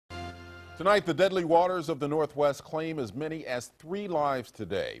Tonight, the deadly waters of the Northwest claim as many as 3 lives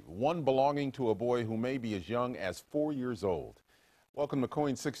today, one belonging to a boy who may be as young as 4 years old. Welcome to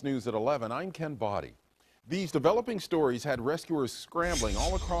KOIN 6 News at 11. I'm Ken Body. These developing stories had rescuers scrambling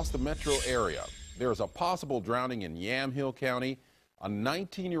all across the metro area. There's a possible drowning in Yamhill County. A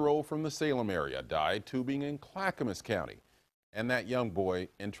 19-year-old from the Salem area died tubing in Clackamas County, and that young boy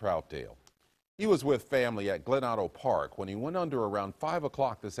in Troutdale. He was with family at Glen Otto Park when he went under around 5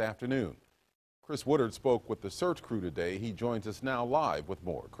 o'clock this afternoon. Chris Woodard spoke with the search crew today. He joins us now live with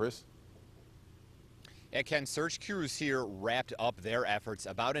more. Chris? Yeah, Ken, search crews here wrapped up their efforts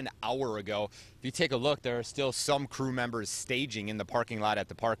about an hour ago. If you take a look, there are still some crew members staging in the parking lot at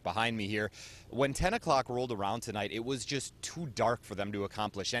the park behind me here. When 10 o'clock rolled around tonight, it was just too dark for them to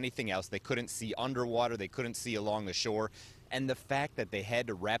accomplish anything else. They couldn't see underwater. They couldn't see along the shore. And the fact that they had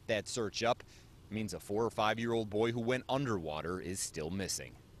to wrap that search up means a 4 or 5-year-old boy who went underwater is still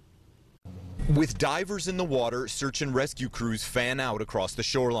missing. With divers in the water, search and rescue crews fan out across the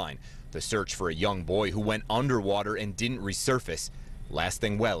shoreline. The search for a young boy who went underwater and didn't resurface,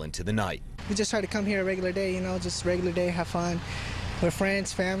 lasting well into the night. We just try to come here a regular day, just regular day, have fun with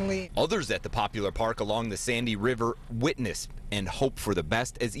friends, family. Others at the popular park along the Sandy River witness and hope for the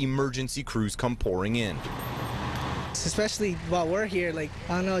best as emergency crews come pouring in. Especially while we're here, I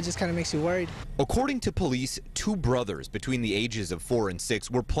don't know, it just kind of makes you worried. According to police, 2 brothers between the ages of 4 and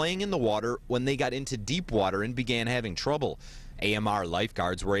 6 were playing in the water when they got into deep water and began having trouble. AMR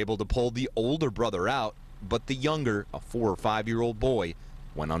lifeguards were able to pull the older brother out, but the younger, a 4 or 5-year-old boy,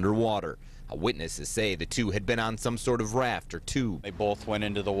 went underwater. Witnesses say the 2 had been on some sort of raft or tube. They both went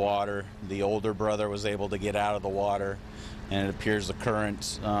into the water. The older brother was able to get out of the water, and it appears the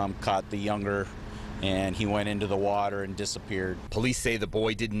currents caught the younger, and he went into the water and disappeared. Police say the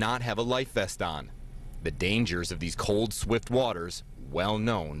boy did not have a life vest on. The dangers of these cold, swift waters, well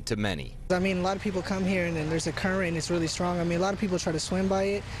known to many. A lot of people come here and then there's a current and it's really strong. A lot of people try to swim by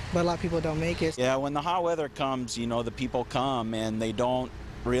it, but a lot of people don't make it. Yeah, when the hot weather comes, the people come and they don't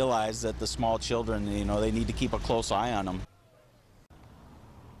realize that the small children, they need to keep a close eye on them.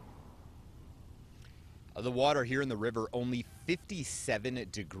 The water here in the river only 57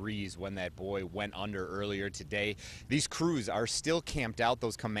 degrees when that boy went under earlier today. These crews are still camped out,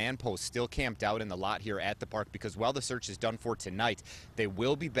 those command posts still camped out in the lot here at the park, because while the search is done for tonight, they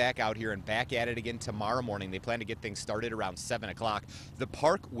will be back out here and back at it again tomorrow morning. They plan to get things started around 7 o'clock. The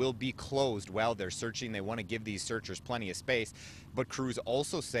park will be closed while they're searching. They want to give these searchers plenty of space, but crews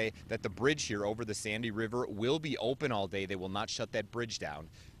also say that the bridge here over the Sandy River will be open all day. They will not shut that bridge down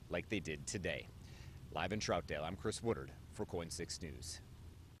like they did today. Live in Troutdale, I'm Chris Woodard for KOIN 6 News.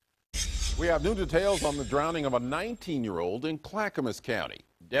 We have new details on the drowning of a 19-year-old in Clackamas County.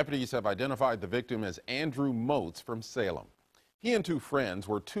 Deputies have identified the victim as Andrew Moats from Salem. He and 2 friends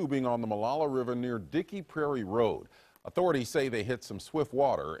were tubing on the Molalla River near Dickey Prairie Road. Authorities say they hit some swift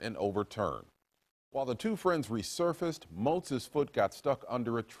water and overturned. While the 2 friends resurfaced, Moats' foot got stuck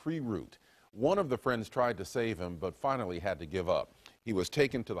under a tree root. One of the friends tried to save him, but finally had to give up. He was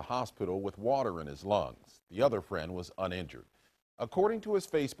taken to the hospital with water in his lungs. The other friend was uninjured. According to his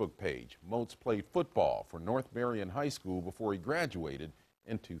Facebook page, Moats played football for North Marion High School before he graduated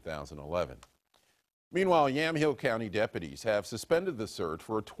in 2011. Meanwhile, Yamhill County deputies have suspended the search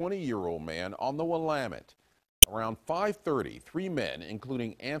for a 20-year-old man on the Willamette. Around 5:30, 3 men,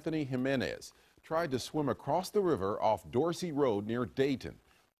 including Anthony Jimenez, tried to swim across the river off Dorsey Road near Dayton.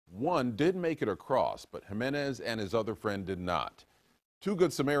 One did make it across, but Jimenez and his other friend did not. 2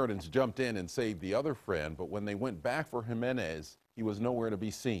 Good Samaritans jumped in and saved the other friend, but when they went back for Jimenez, he was nowhere to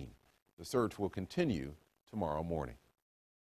be seen. The search will continue tomorrow morning.